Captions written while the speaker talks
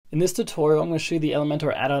In this tutorial, I'm going to show you the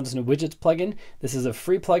Elementor Addons and Widgets plugin. This is a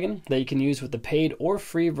free plugin that you can use with the paid or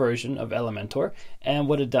free version of Elementor. And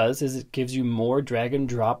what it does is it gives you more drag and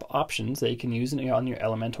drop options that you can use on your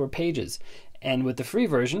Elementor pages. And with the free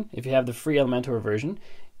version, if you have the free Elementor version,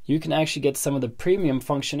 you can actually get some of the premium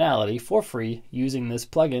functionality for free using this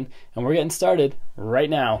plugin. And we're getting started right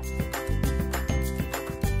now.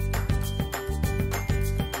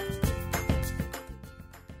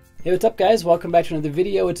 Hey, what's up guys? Welcome back to another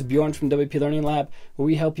video. It's Bjorn from WPLearningLab, where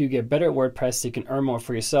we help you get better at WordPress so you can earn more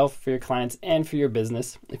for yourself, for your clients, and for your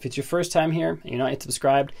business. If it's your first time here and you're not yet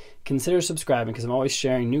subscribed, consider subscribing because I'm always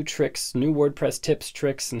sharing new tricks, new WordPress tips,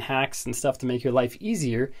 tricks, and hacks and stuff to make your life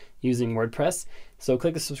easier using WordPress. So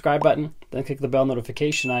click the subscribe button, then click the bell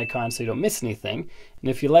notification icon so you don't miss anything.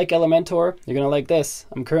 And if you like Elementor, you're going to like this.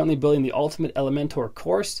 I'm currently building the ultimate Elementor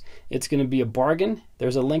course. It's going to be a bargain.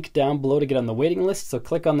 There's a link down below to get on the waiting list, so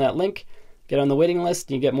click on that link, get on the waiting list,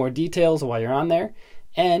 and you get more details while you're on there.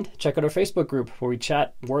 And check out our Facebook group where we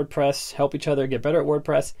chat WordPress, help each other get better at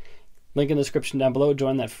WordPress. Link in the description down below.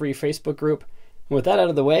 Join that free Facebook group. And with that out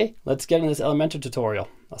of the way, let's get into this Elementor tutorial.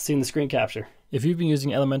 I'll see you in the screen capture. If you've been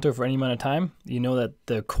using Elementor for any amount of time, you know that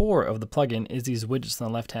the core of the plugin is these widgets on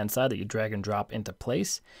the left-hand side that you drag and drop into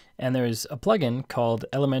place. And there's a plugin called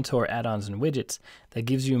Elementor Addons and Widgets that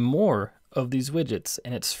gives you more of these widgets,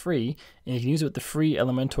 and it's free. And you can use it with the free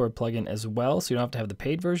Elementor plugin as well, so you don't have to have the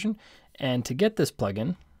paid version. And to get this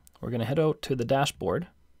plugin, we're going to head out to the dashboard.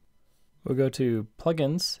 We'll go to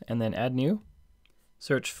Plugins and then Add New.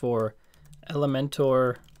 Search for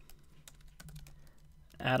Elementor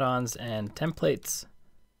Add-ons and templates,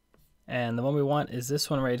 and the one we want is this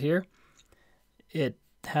one right here. It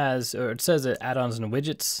has, or it says add-ons and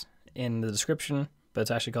widgets in the description, but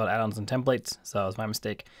it's actually called add-ons and templates, so that was my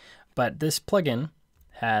mistake. But this plugin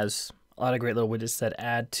has a lot of great little widgets that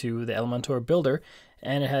add to the Elementor builder,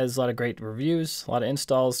 and it has a lot of great reviews, a lot of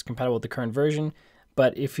installs compatible with the current version.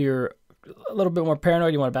 But if you're a little bit more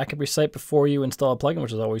paranoid, you want to back up your site before you install a plugin,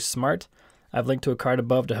 which is always smart, I've linked to a card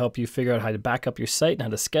above to help you figure out how to back up your site and how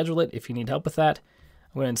to schedule it if you need help with that.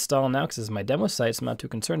 I'm going to install now because this is my demo site, so I'm not too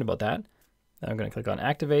concerned about that. Then I'm going to click on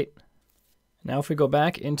Activate. Now if we go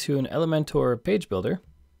back into an Elementor page builder,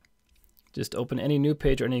 just open any new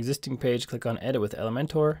page or any existing page, click on Edit with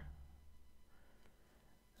Elementor.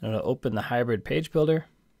 And it'll open the hybrid page builder.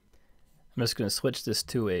 I'm just going to switch this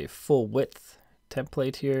to a full width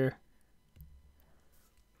template here.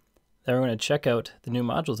 Then we're going to check out the new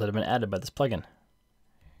modules that have been added by this plugin.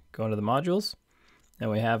 Go into the modules, and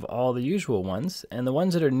we have all the usual ones. And the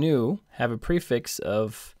ones that are new have a prefix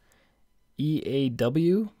of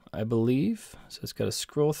EAW, I believe. So it's got to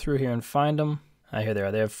scroll through here and find them. Here they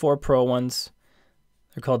are. They have 4 Pro ones.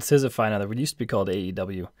 They're called Scizify now. They used to be called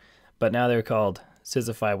AEW, but now they're called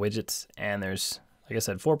Scizify widgets. And there's, like I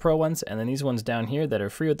said, 4 Pro ones, and then these ones down here that are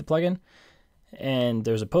free with the plugin. And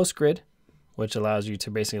there's a post grid, which allows you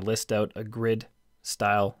to basically list out a grid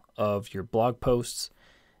style of your blog posts.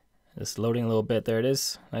 Just loading a little bit. There it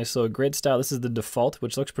is. Nice little grid style. This is the default,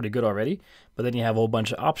 which looks pretty good already, but then you have a whole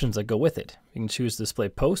bunch of options that go with it. You can choose to display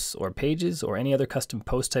posts or pages or any other custom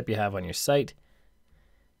post type you have on your site.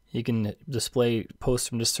 You can display posts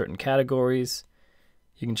from just certain categories.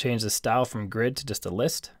 You can change the style from grid to just a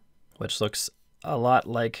list, which looks a lot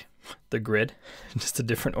like the grid, just a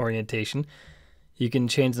different orientation. You can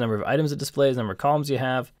change the number of items it displays, the number of columns you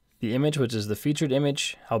have, the image, which is the featured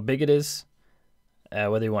image, how big it is,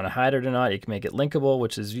 whether you want to hide it or not. You can make it linkable,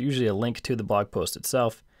 which is usually a link to the blog post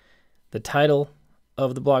itself. The title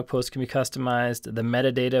of the blog post can be customized, the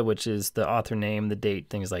metadata, which is the author name, the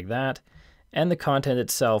date, things like that, and the content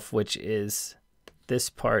itself, which is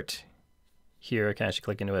this part here. I can actually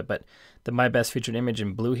click into it, but the My Best Featured Image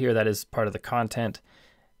in blue here, that is part of the content.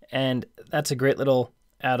 And that's a great little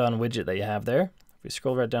add-on widget that you have there. If we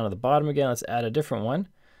scroll right down to the bottom again, let's add a different one.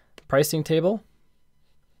 Pricing table.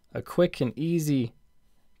 A quick and easy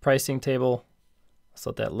pricing table. Let's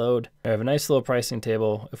let that load. I have a nice little pricing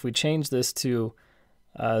table. If we change this to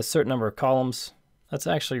a certain number of columns, let's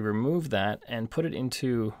actually remove that and put it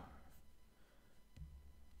into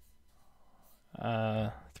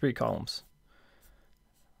 3 columns.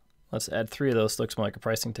 Let's add 3 of those so it looks more like a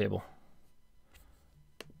pricing table.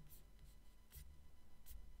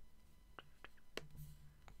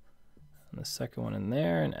 And the second one in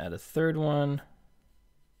there, and add a third one.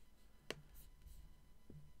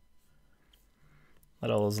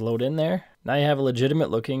 Let all those load in there. Now you have a legitimate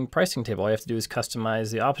looking pricing table. All you have to do is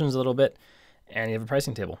customize the options a little bit, and you have a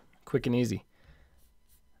pricing table. Quick and easy.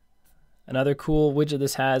 Another cool widget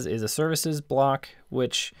this has is a services block,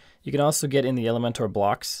 which you can also get in the Elementor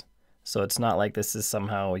blocks. So it's not like this is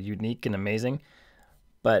somehow unique and amazing.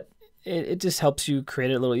 but it just helps you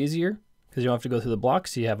create it a little easier because you don't have to go through the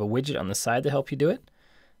blocks. You have a widget on the side to help you do it.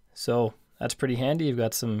 So that's pretty handy. You've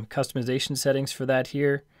got some customization settings for that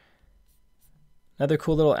here. Another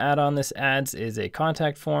cool little add-on this adds is a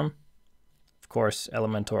contact form. Of course,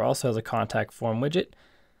 Elementor also has a contact form widget.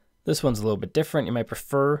 This one's a little bit different. You might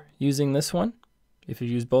prefer using this one if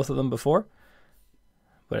you've used both of them before.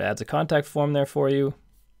 But it adds a contact form there for you.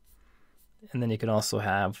 And then you can also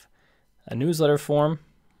have a newsletter form,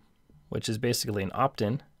 which is basically an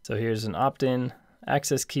opt-in. So here's an opt-in,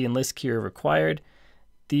 access key and list key are required.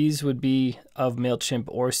 These would be of MailChimp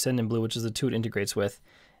or Sendinblue, which is the two it integrates with.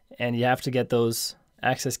 And you have to get those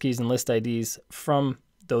access keys and list IDs from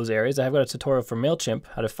those areas. I've got a tutorial for MailChimp,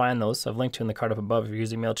 how to find those. I've linked to in the card up above if you're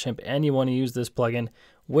using MailChimp and you want to use this plugin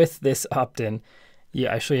with this opt-in.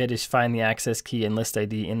 Yeah, I show you how to find the access key and list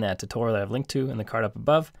ID in that tutorial that I've linked to in the card up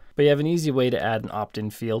above. But you have an easy way to add an opt-in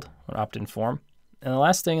field, an opt-in form. And the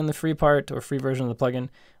last thing in the free part or free version of the plugin,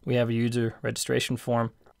 we have a user registration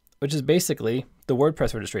form, which is basically the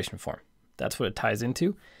WordPress registration form. That's what it ties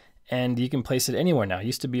into. And you can place it anywhere now. It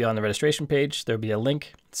used to be on the registration page. There'll be a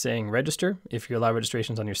link saying register if you allow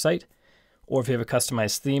registrations on your site. Or if you have a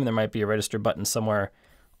customized theme, there might be a register button somewhere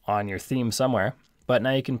on your theme somewhere. But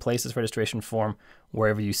now you can place this registration form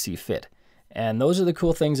wherever you see fit. And those are the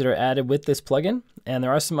cool things that are added with this plugin. And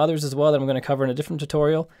there are some others as well that I'm going to cover in a different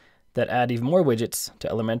tutorial that add even more widgets to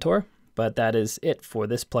Elementor. But that is it for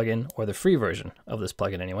this plugin, or the free version of this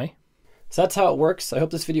plugin anyway. So that's how it works. I hope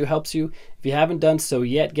this video helps you. If you haven't done so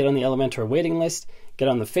yet, get on the Elementor waiting list, get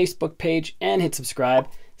on the Facebook page, and hit subscribe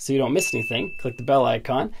so you don't miss anything. Click the bell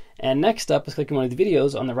icon. And next up is clicking one of the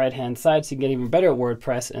videos on the right-hand side so you can get even better at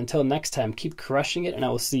WordPress. And until next time, keep crushing it, and I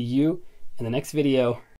will see you in the next video.